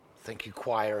Thank you,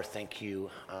 choir. Thank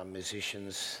you,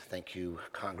 musicians. Thank you,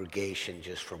 congregation,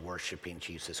 just for worshiping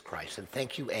Jesus Christ. And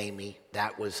thank you, Amy.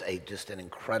 That was just an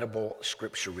incredible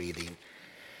scripture reading.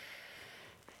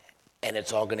 And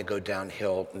it's all going to go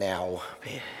downhill now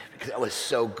because that was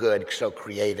so good, so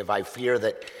creative. I fear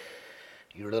that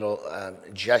your little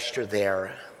gesture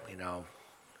there,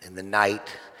 in the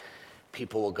night,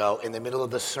 people will go, in the middle of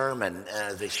the sermon,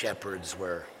 the shepherds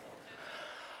were,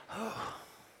 oh.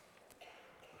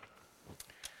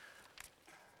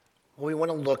 Well, we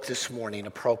want to look this morning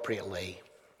appropriately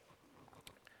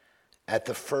at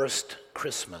the first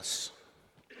Christmas.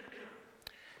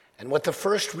 And what the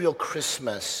first real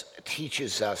Christmas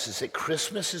teaches us is that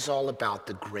Christmas is all about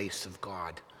the grace of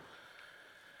God.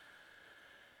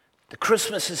 The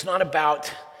Christmas is not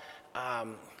about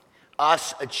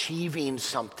us achieving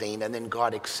something and then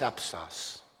God accepts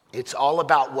us. It's all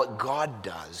about what God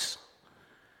does,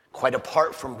 quite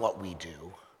apart from what we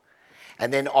do,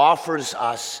 and then offers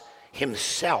us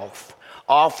himself,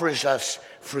 offers us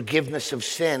forgiveness of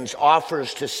sins,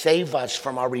 offers to save us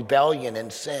from our rebellion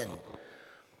and sin.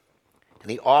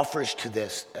 And he offers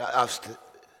us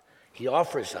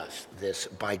this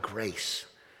by grace.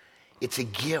 It's a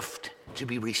gift to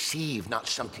be received, not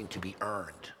something to be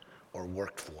earned or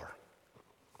worked for.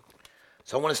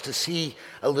 So I want us to see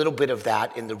a little bit of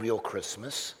that in the real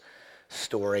Christmas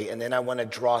story, and then I want to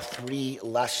draw 3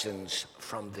 lessons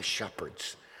from the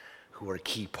shepherds who are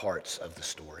key parts of the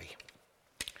story.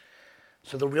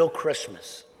 So the real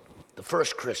Christmas, the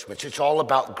first Christmas, it's all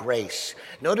about grace.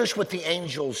 Notice what the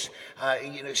angels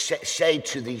say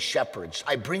to these shepherds.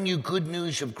 I bring you good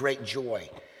news of great joy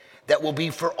that will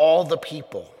be for all the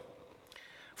people.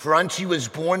 For unto you is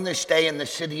born this day in the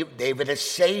city of David a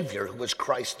Savior who is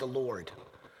Christ the Lord.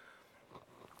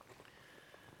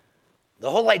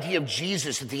 The whole idea of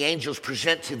Jesus that the angels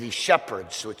present to these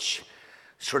shepherds, which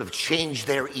sort of changed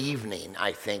their evening,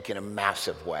 I think, in a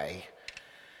massive way,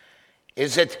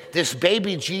 is that this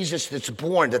baby Jesus that's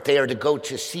born that they are to go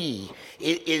to see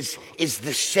is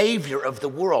the Savior of the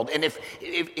world. And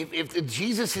if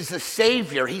Jesus is the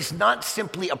Savior, he's not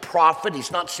simply a prophet,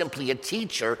 he's not simply a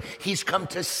teacher, he's come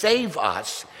to save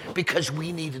us because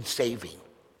we needed saving.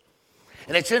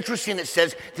 And it's interesting, it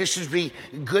says this is the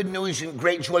good news and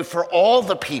great joy for all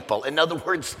the people. In other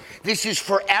words, this is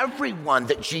for everyone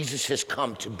that Jesus has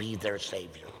come to be their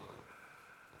Savior.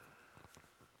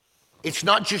 It's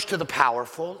not just to the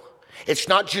powerful. It's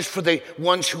not just for the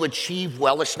ones who achieve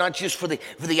well. It's not just for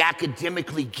the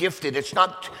academically gifted. It's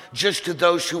not just to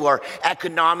those who are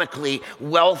economically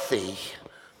wealthy.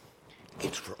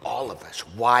 It's for all of us.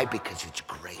 Why? Because it's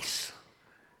grace.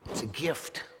 It's a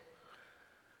gift.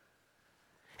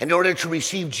 In order to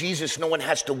receive Jesus, no one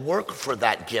has to work for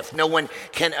that gift. No one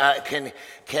can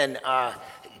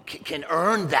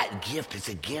earn that gift. It's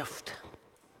a gift.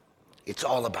 It's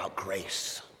all about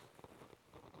grace.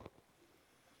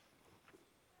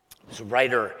 There's a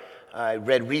writer I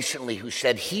read recently who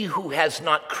said, he who has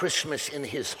not Christmas in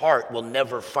his heart will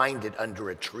never find it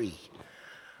under a tree.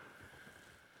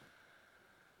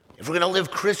 If we're going to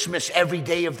live Christmas every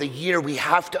day of the year, we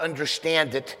have to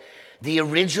understand that the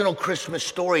original Christmas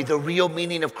story, the real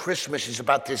meaning of Christmas is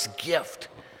about this gift,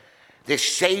 this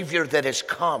Savior that has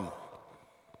come.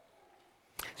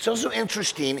 It's also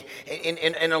interesting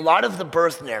in a lot of the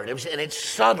birth narratives, and it's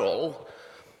subtle,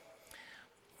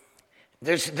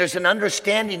 there's an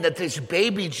understanding that this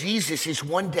baby Jesus is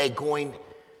one day going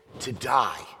to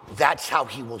die. That's how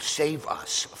he will save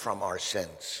us from our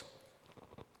sins.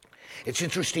 It's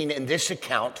interesting in this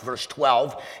account, verse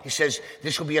 12, he says,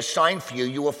 this will be a sign for you.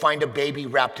 You will find a baby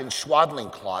wrapped in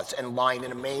swaddling cloths and lying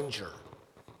in a manger.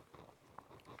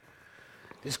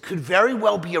 This could very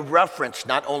well be a reference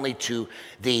not only to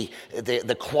the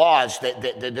cloths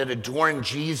that adorn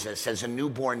Jesus as a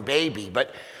newborn baby,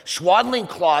 but swaddling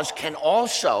cloths can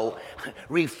also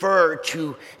refer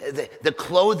to the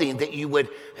clothing that you would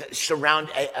surround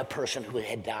a person who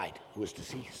had died, who was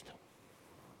deceased.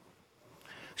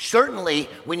 Certainly,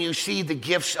 when you see the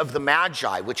gifts of the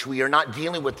Magi, which we are not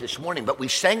dealing with this morning, but we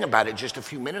sang about it just a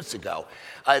few minutes ago,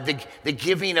 the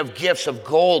giving of gifts of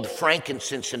gold,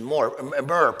 frankincense, and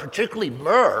myrrh, particularly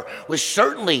myrrh, was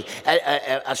certainly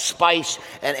a spice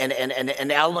and an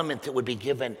element that would be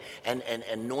given and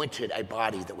anointed a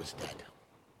body that was dead.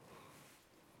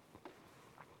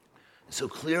 So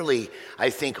clearly, I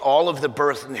think all of the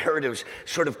birth narratives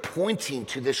sort of pointing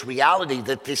to this reality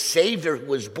that this Savior who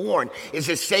was born is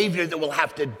a Savior that will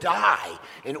have to die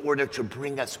in order to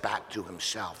bring us back to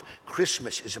himself.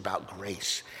 Christmas is about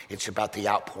grace. It's about the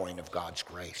outpouring of God's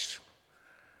grace.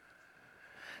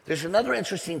 There's another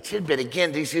interesting tidbit.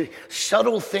 Again, these are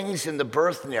subtle things in the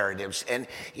birth narratives. And,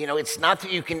 it's not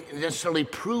that you can necessarily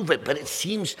prove it, but it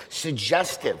seems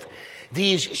suggestive.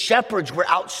 These shepherds were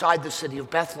outside the city of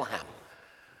Bethlehem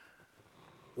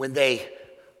when they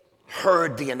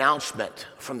heard the announcement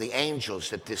from the angels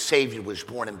that the Savior was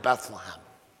born in Bethlehem.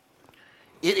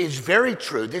 It is very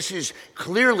true, this is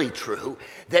clearly true,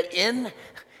 that in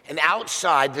and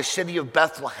outside the city of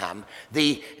Bethlehem,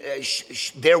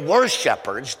 there were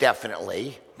shepherds,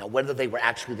 definitely. Now, whether they were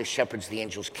actually the shepherds the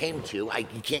angels came to,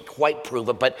 you can't quite prove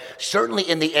it, but certainly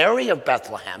in the area of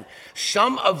Bethlehem,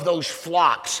 some of those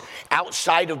flocks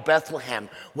outside of Bethlehem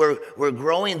were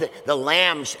growing the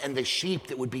lambs and the sheep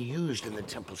that would be used in the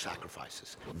temple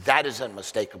sacrifices. That is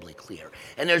unmistakably clear.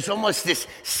 And there's almost this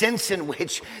sense in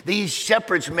which these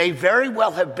shepherds may very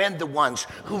well have been the ones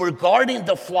who were guarding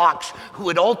the flocks who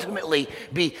would ultimately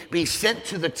be sent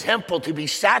to the temple to be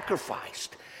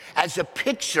sacrificed, as a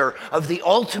picture of the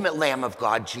ultimate Lamb of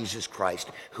God, Jesus Christ,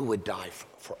 who would die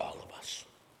for all of us.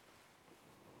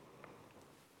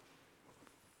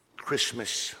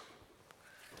 Christmas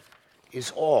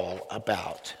is all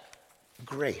about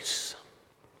grace.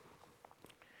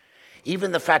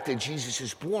 Even the fact that Jesus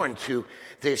is born to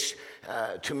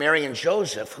Mary and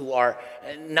Joseph, who are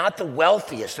not the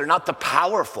wealthiest, they're not the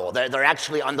powerful, they're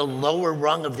actually on the lower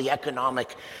rung of the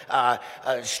economic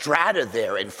strata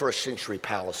there in first century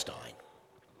Palestine.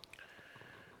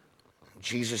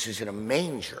 Jesus is in a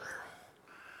manger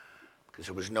because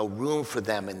there was no room for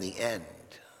them in the inn.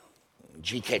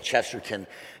 G.K. Chesterton,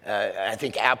 I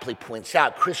think, aptly points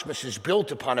out, Christmas is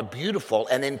built upon a beautiful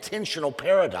and intentional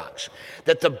paradox,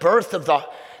 that the birth of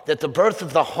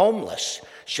the homeless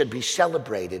should be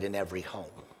celebrated in every home.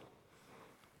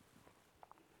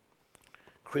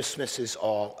 Christmas is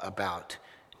all about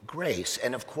grace.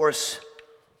 And of course,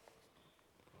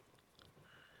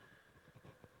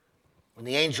 when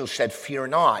the angel said, "Fear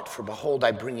not, for behold,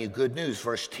 I bring you good news,"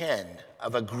 verse 10,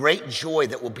 of a great joy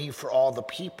that will be for all the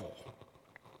people.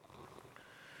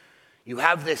 You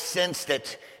have this sense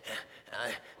that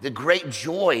the great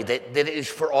joy that is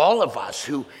for all of us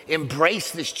who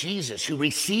embrace this Jesus, who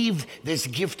receive this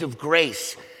gift of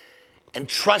grace and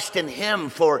trust in him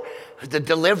for the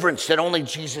deliverance that only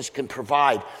Jesus can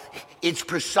provide. It's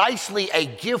precisely a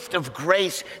gift of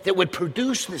grace that would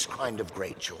produce this kind of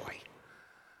great joy.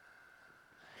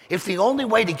 If the only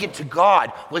way to get to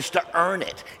God was to earn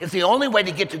it, if the only way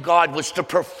to get to God was to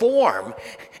perform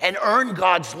and earn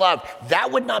God's love,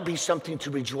 that would not be something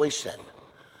to rejoice in.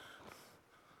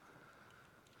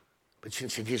 But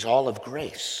since it is all of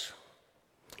grace,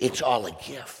 it's all a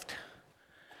gift.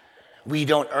 We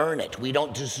don't earn it. We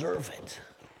don't deserve it.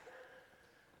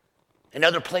 In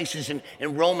other places in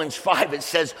Romans 5, it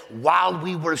says, while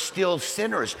we were still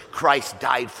sinners, Christ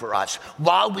died for us.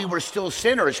 While we were still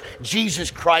sinners, Jesus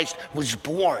Christ was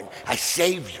born, a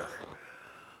Savior.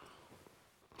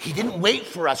 He didn't wait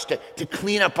for us to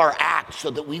clean up our act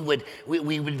so that we would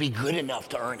be good enough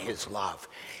to earn his love.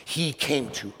 He came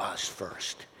to us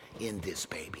first in this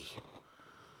baby.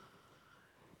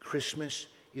 Christmas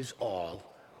is all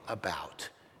about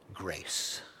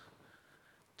grace.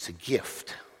 It's a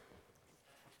gift.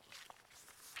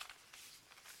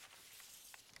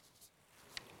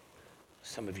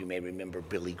 Some of you may remember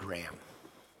Billy Graham.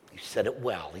 He said it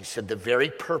well. He said the very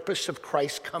purpose of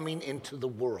Christ coming into the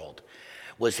world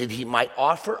was that he might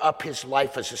offer up his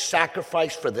life as a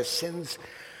sacrifice for the sins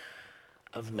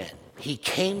of men. He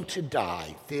came to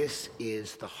die. This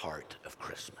is the heart of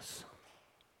Christmas.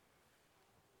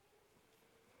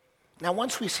 Now,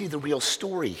 once we see the real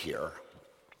story here,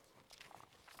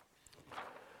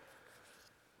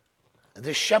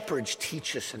 the shepherds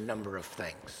teach us a number of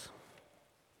things,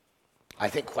 I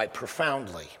think quite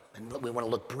profoundly. And we want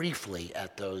to look briefly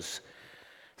at those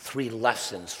 3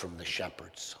 lessons from the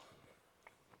shepherds.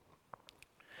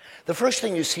 The first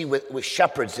thing you see with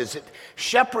shepherds is that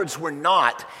shepherds were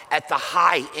not at the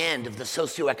high end of the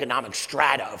socioeconomic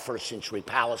strata of first century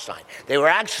Palestine. They were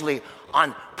actually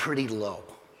on pretty low.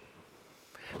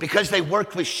 Because they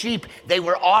worked with sheep, they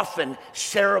were often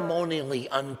ceremonially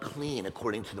unclean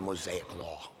according to the Mosaic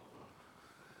law.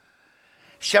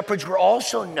 Shepherds were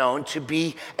also known to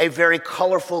be a very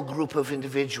colorful group of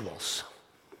individuals.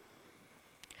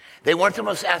 They weren't the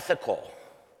most ethical.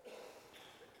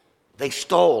 They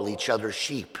stole each other's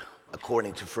sheep,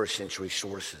 according to first century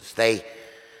sources. They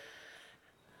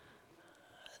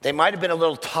might have been a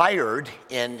little tired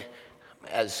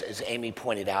as Amy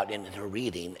pointed out in her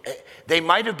reading, they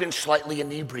might have been slightly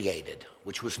inebriated,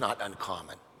 which was not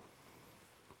uncommon.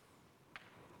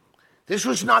 This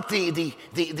was not the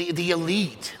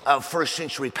elite of first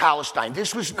century Palestine.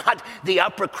 This was not the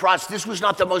upper crust. This was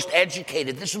not the most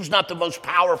educated. This was not the most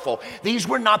powerful. These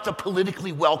were not the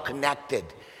politically well-connected.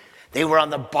 They were on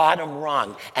the bottom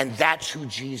rung, and that's who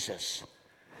Jesus.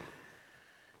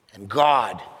 And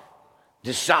God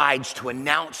decides to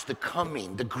announce the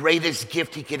coming, the greatest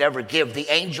gift he could ever give. The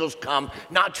angels come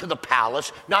not to the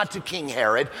palace, not to King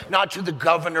Herod, not to the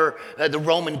governor, the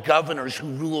Roman governors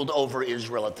who ruled over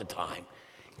Israel at the time.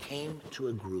 Came to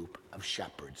a group of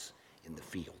shepherds in the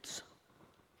fields.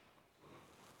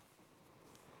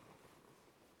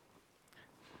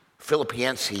 Philip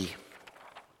Yancey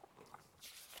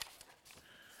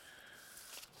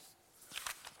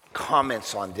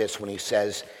comments on this when he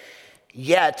says,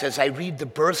 "Yet, as I read the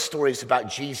birth stories about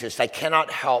Jesus, I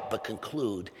cannot help but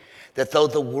conclude that though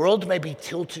the world may be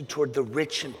tilted toward the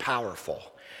rich and powerful,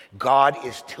 God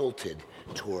is tilted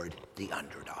toward the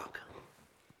underdog."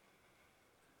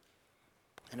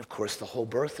 And of course, the whole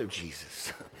birth of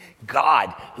Jesus. God,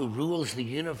 who rules the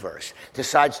universe,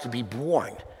 decides to be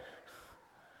born,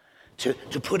 to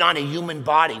put on a human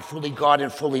body, fully God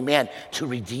and fully man, to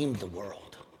redeem the world.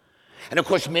 And of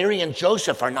course, Mary and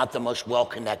Joseph are not the most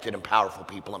well-connected and powerful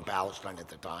people in Palestine at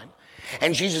the time.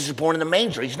 And Jesus is born in the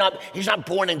manger. He's not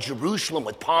born in Jerusalem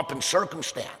with pomp and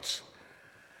circumstance.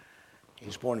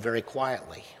 He's born very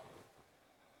quietly.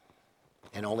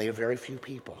 And only a very few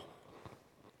people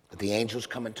that the angels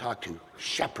come and talk to,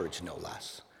 shepherds no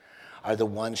less, are the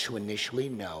ones who initially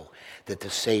know that the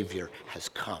Savior has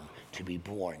come to be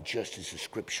born, just as the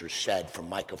scripture said from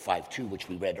Micah 5:2, which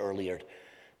we read earlier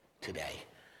today.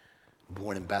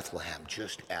 Born in Bethlehem,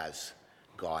 just as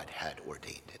God had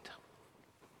ordained it.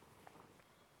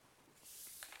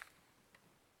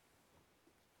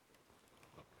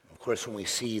 Of course, when we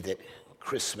see that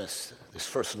Christmas, this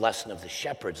first lesson of the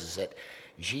shepherds, is that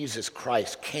Jesus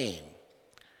Christ came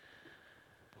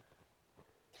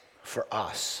for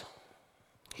us.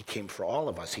 He came for all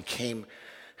of us. He came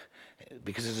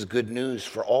because this is good news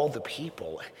for all the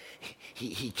people.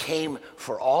 He came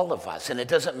for all of us. And it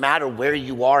doesn't matter where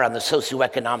you are on the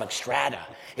socioeconomic strata.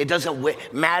 It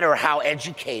doesn't matter how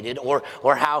educated or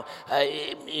how,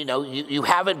 you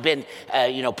haven't been,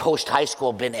 post-high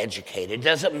school been educated. It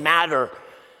doesn't matter.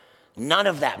 None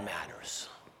of that matters.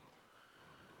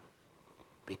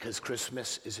 Because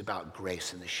Christmas is about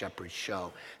grace, and the shepherds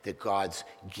show that God's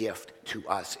gift to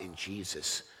us in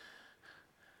Jesus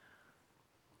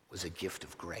was a gift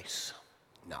of grace,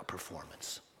 not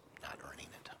performance, not earning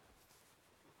it.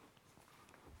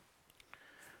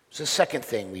 So the second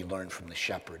thing we learned from the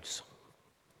shepherds.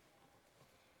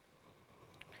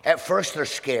 At first they're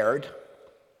scared.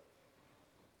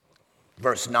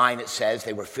 Verse 9, it says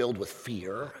they were filled with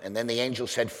fear. And then the angel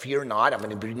said, "Fear not, I'm going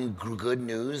to bring you good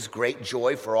news, great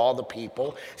joy for all the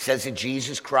people." It says that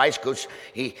Jesus Christ goes,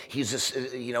 he's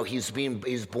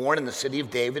born in the city of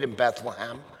David in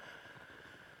Bethlehem.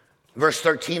 Verse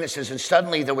 13, it says, "And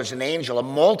suddenly there was an angel, a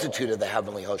multitude of the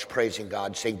heavenly host, praising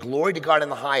God, saying, 'Glory to God in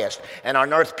the highest, and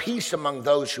on earth peace among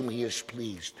those whom he is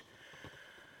pleased.'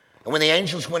 And when the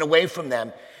angels went away from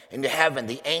them into heaven,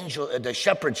 the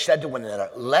shepherds said to one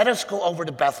another, 'Let us go over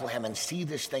to Bethlehem and see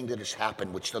this thing that has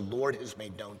happened, which the Lord has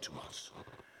made known to us.'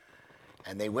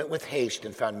 And they went with haste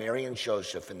and found Mary and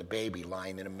Joseph and the baby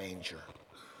lying in a manger.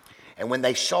 And when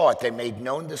they saw it, they made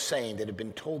known the saying that had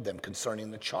been told them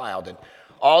concerning the child. And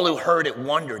all who heard it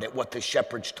wondered at what the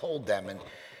shepherds told them. And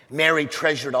Mary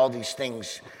treasured all these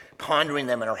things, pondering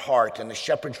them in her heart. And the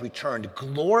shepherds returned,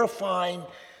 glorifying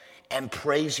and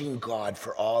praising God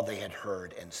for all they had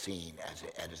heard and seen as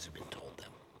it had been told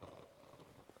them."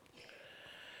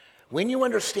 When you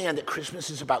understand that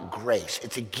Christmas is about grace,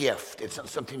 it's a gift, it's not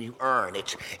something you earn,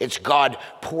 it's God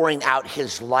pouring out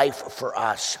his life for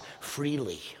us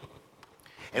freely.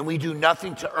 And we do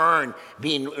nothing to earn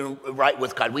being right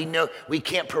with God. We know we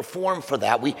can't perform for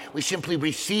that. We simply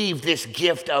receive this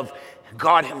gift of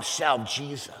God himself,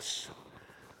 Jesus.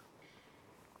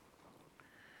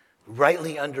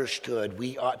 Rightly understood,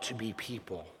 we ought to be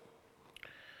people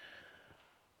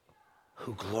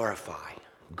who glorify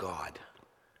God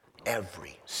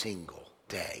every single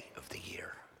day of the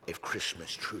year, if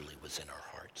Christmas truly was in our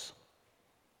hearts.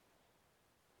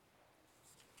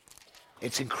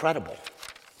 It's incredible.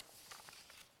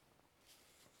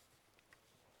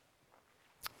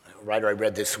 A writer I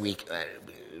read this week,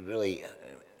 really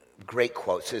great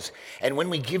quote, says, "And when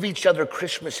we give each other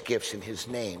Christmas gifts in his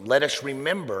name, let us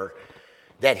remember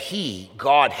that he,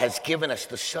 God, has given us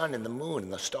the sun and the moon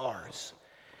and the stars,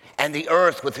 and the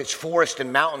earth with its forests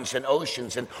and mountains and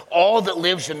oceans and all that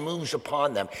lives and moves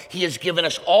upon them. He has given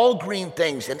us all green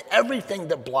things and everything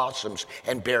that blossoms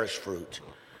and bears fruit.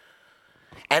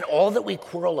 and all that we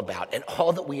quarrel about and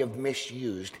all that we have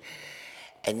misused.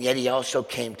 And yet he also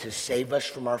came to save us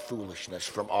from our foolishness,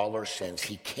 from all our sins.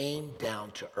 He came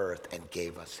down to earth and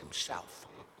gave us himself.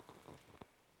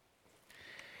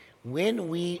 When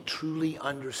we truly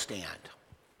understand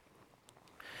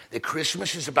that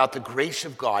Christmas is about the grace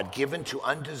of God given to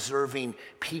undeserving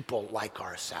people like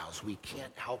ourselves, we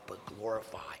can't help but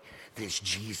glorify this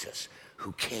Jesus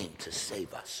who came to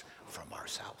save us from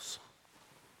ourselves.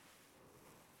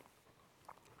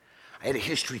 I had a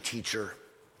history teacher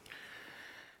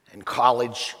in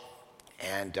college,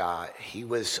 and he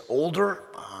was older.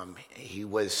 He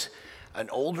was an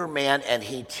older man, and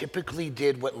he typically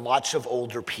did what lots of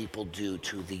older people do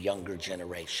to the younger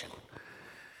generation.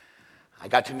 I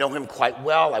got to know him quite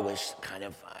well. I was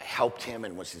helped him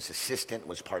and was his assistant,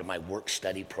 was part of my work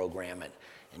study program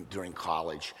during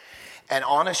college. And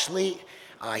honestly,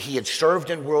 he had served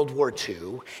in World War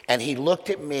II, and he looked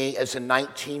at me as a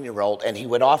 19-year-old, and he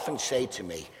would often say to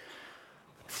me,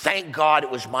 "Thank God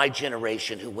it was my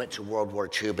generation who went to World War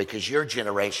II, because your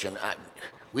generation,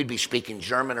 we'd be speaking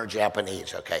German or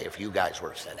Japanese, okay, if you guys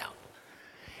were sent out."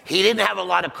 He didn't have a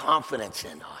lot of confidence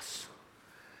in us.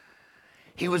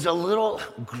 He was a little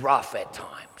gruff at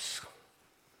times.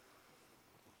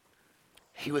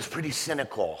 He was pretty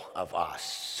cynical of us,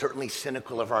 certainly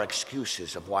cynical of our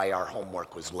excuses of why our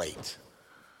homework was late.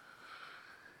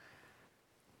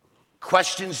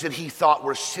 Questions that he thought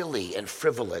were silly and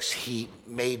frivolous, he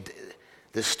made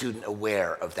the student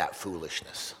aware of that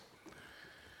foolishness.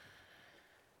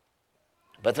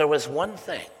 But there was one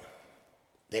thing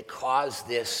that caused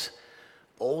this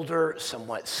older,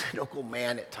 somewhat cynical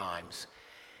man at times,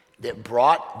 that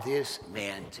brought this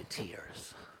man to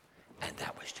tears, and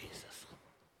that was Jesus.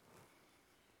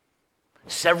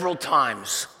 Several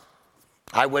times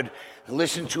I would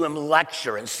listen to him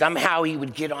lecture, and somehow he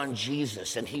would get on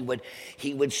Jesus, and he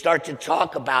would start to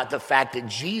talk about the fact that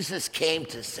Jesus came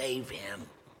to save him.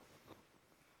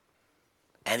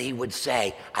 And he would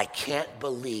say, "I can't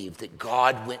believe that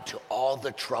God went to all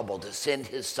the trouble to send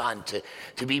his son to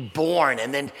be born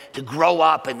and then to grow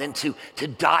up and then to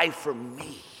die for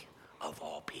me, of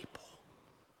all people.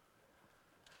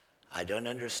 I don't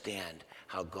understand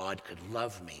how God could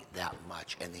love me that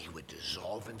much." And he would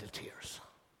dissolve into tears.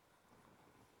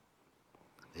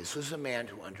 This was a man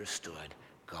who understood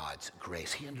God's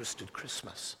grace. He understood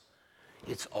Christmas.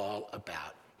 It's all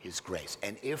about his grace.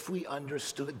 And if we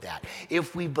understood that,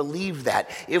 if we believed that,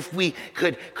 if we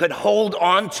could hold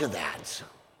on to that,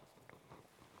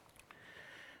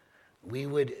 we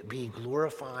would be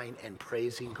glorifying and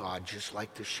praising God just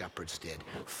like the shepherds did,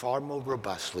 far more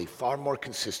robustly, far more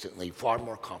consistently, far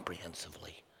more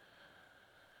comprehensively,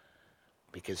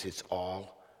 because it's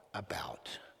all about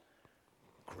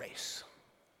grace.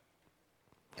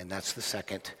 And that's the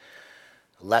second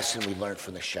lesson we learned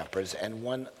from the shepherds. And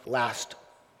one last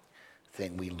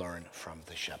thing we learn from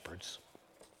the shepherds,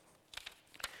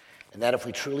 and that if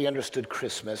we truly understood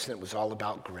Christmas and it was all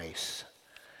about grace,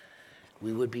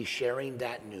 we would be sharing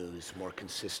that news more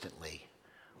consistently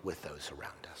with those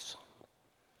around us.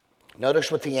 Notice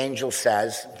what the angel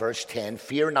says, verse 10,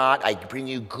 "Fear not, I bring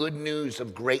you good news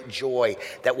of great joy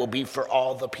that will be for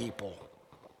all the people."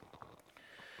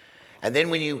 And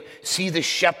then when you see the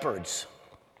shepherds,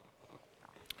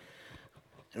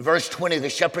 in verse 20, the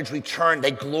shepherds returned.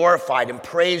 They glorified and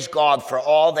praised God for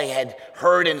all they had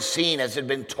heard and seen as had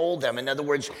been told them. In other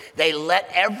words, they let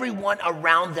everyone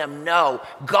around them know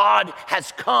God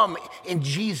has come in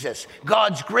Jesus.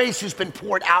 God's grace has been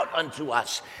poured out unto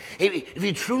us. If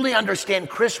you truly understand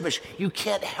Christmas, you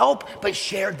can't help but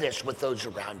share this with those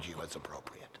around you as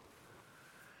appropriate.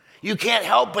 You can't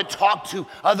help but talk to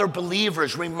other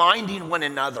believers, reminding one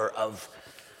another of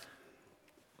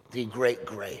the great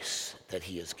grace that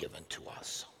he has given to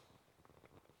us.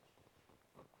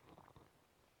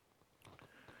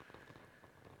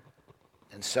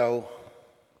 And so,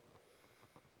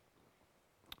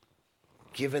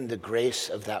 given the grace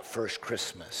of that first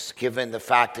Christmas, given the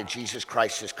fact that Jesus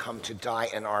Christ has come to die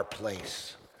in our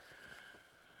place,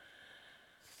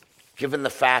 given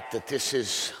the fact that this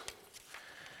is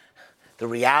the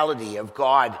reality of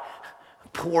God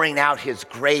pouring out his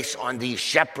grace on these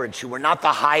shepherds who were not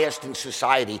the highest in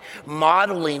society,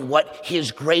 modeling what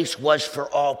his grace was for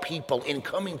all people in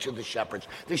coming to the shepherds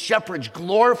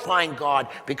glorifying God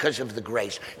because of the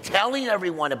grace, telling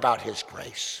everyone about his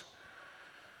grace.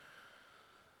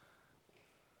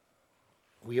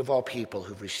 We of all people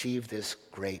who've received this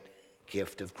great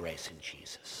gift of grace in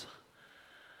Jesus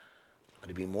are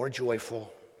to be more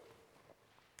joyful,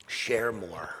 share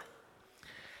more,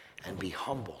 and be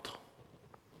humbled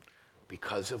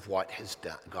because of what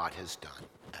God has done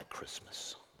at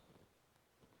Christmas.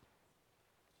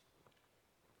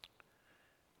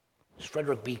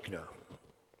 Frederick Buechner,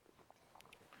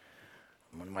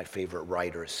 one of my favorite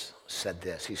writers, said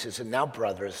this. He says, "And now,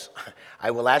 brothers,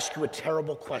 I will ask you a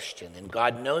terrible question, and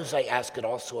God knows I ask it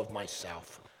also of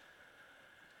myself.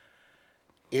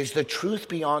 Is the truth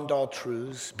beyond all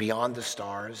truths, beyond the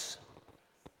stars?"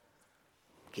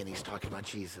 Again, he's talking about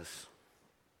Jesus,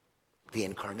 the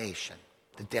incarnation,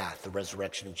 the death, the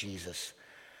resurrection of Jesus.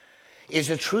 Is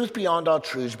the truth beyond all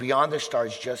truths, beyond the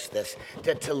stars, just this,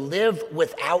 that to live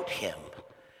without him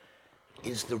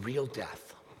is the real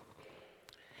death,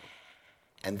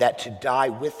 and that to die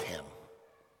with him,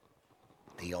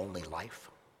 the only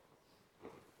life?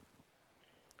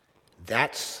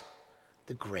 That's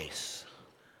the grace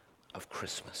of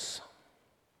Christmas.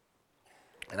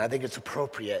 And I think it's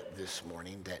appropriate this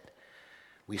morning that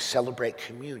we celebrate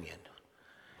communion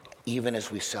even as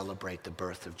we celebrate the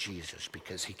birth of Jesus,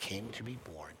 because he came to be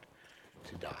born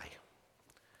to die.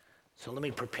 So let me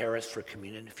prepare us for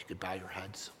communion. If you could bow your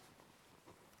heads.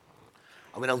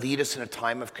 I'm going to lead us in a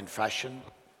time of confession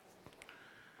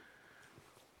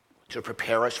to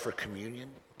prepare us for communion.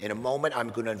 In a moment, I'm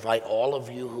going to invite all of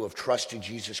you who have trusted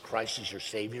Jesus Christ as your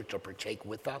Savior to partake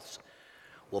with us.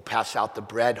 We'll pass out the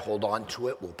bread, hold on to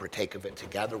it. We'll partake of it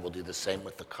together. We'll do the same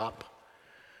with the cup.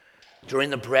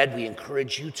 During the bread, we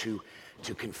encourage you to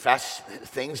confess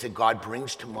things that God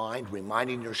brings to mind,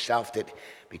 reminding yourself that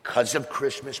because of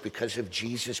Christmas, because of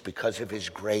Jesus, because of his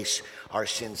grace, our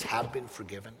sins have been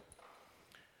forgiven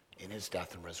in his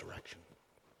death and resurrection.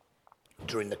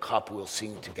 During the cup, we'll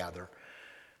sing together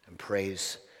and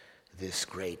praise this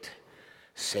great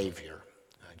Savior,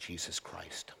 Jesus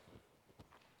Christ.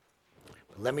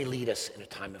 But let me lead us in a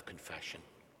time of confession.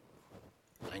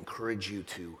 I encourage you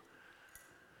to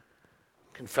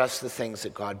confess the things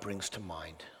that God brings to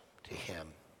mind to him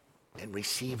and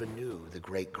receive anew the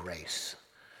great grace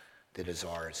that is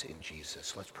ours in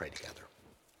Jesus. Let's pray together.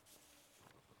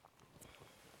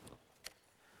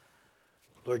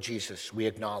 Lord Jesus, we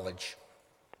acknowledge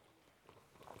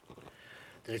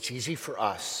that it's easy for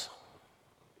us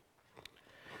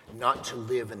not to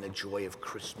live in the joy of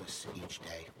Christmas each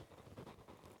day.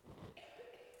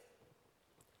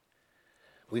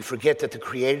 We forget that the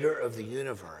creator of the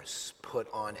universe put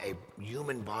on a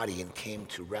human body and came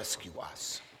to rescue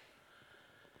us.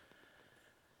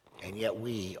 And yet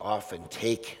we often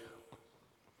take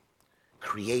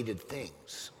created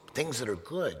things that are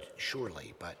good,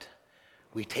 surely, but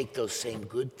we take those same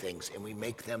good things and we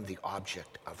make them the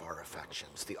object of our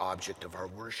affections, the object of our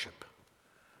worship.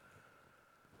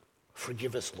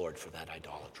 Forgive us, Lord, for that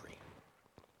idolatry.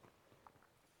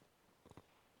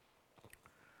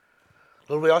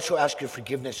 Lord, we also ask your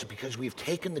forgiveness because we've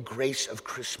taken the grace of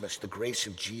Christmas, the grace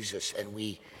of Jesus, and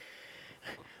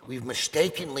we've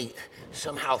mistakenly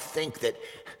somehow think that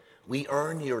we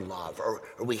earn your love, or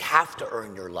we have to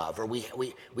earn your love, or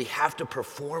we have to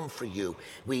perform for you.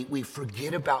 We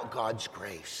forget about God's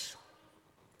grace.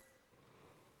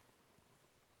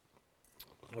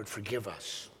 Lord, forgive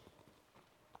us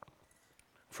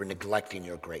for neglecting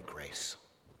your great grace.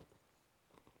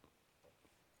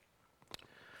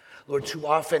 Lord, too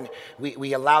often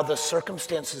we allow the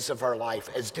circumstances of our life,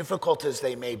 as difficult as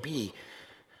they may be,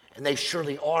 and they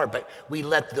surely are, but we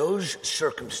let those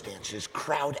circumstances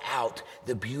crowd out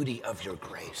the beauty of your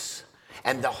grace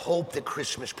and the hope that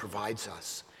Christmas provides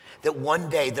us. That one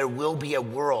day there will be a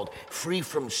world free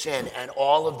from sin and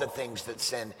all of the things that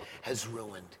sin has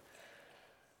ruined.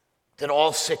 That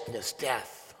all sickness,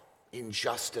 death,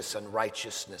 injustice,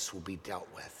 unrighteousness will be dealt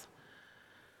with.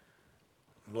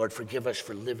 Lord, forgive us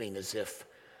for living as if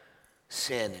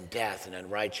sin and death and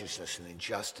unrighteousness and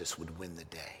injustice would win the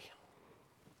day.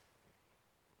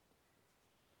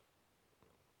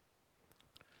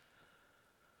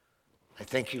 I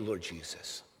thank you, Lord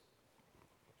Jesus,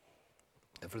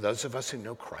 that for those of us who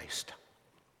know Christ,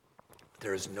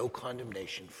 there is no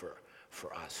condemnation for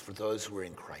us, for those who are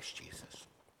in Christ Jesus.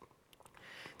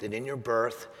 That in your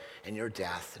birth and your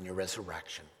death and your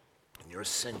resurrection and your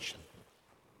ascension,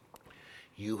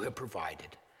 you have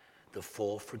provided the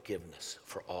full forgiveness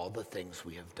for all the things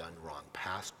we have done wrong,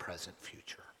 past, present,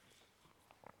 future.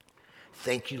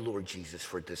 Thank you, Lord Jesus,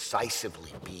 for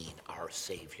decisively being our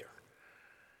Savior,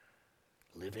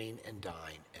 living and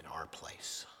dying in our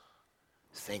place.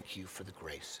 Thank you for the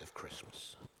grace of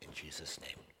Christmas. In Jesus'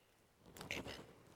 name, amen.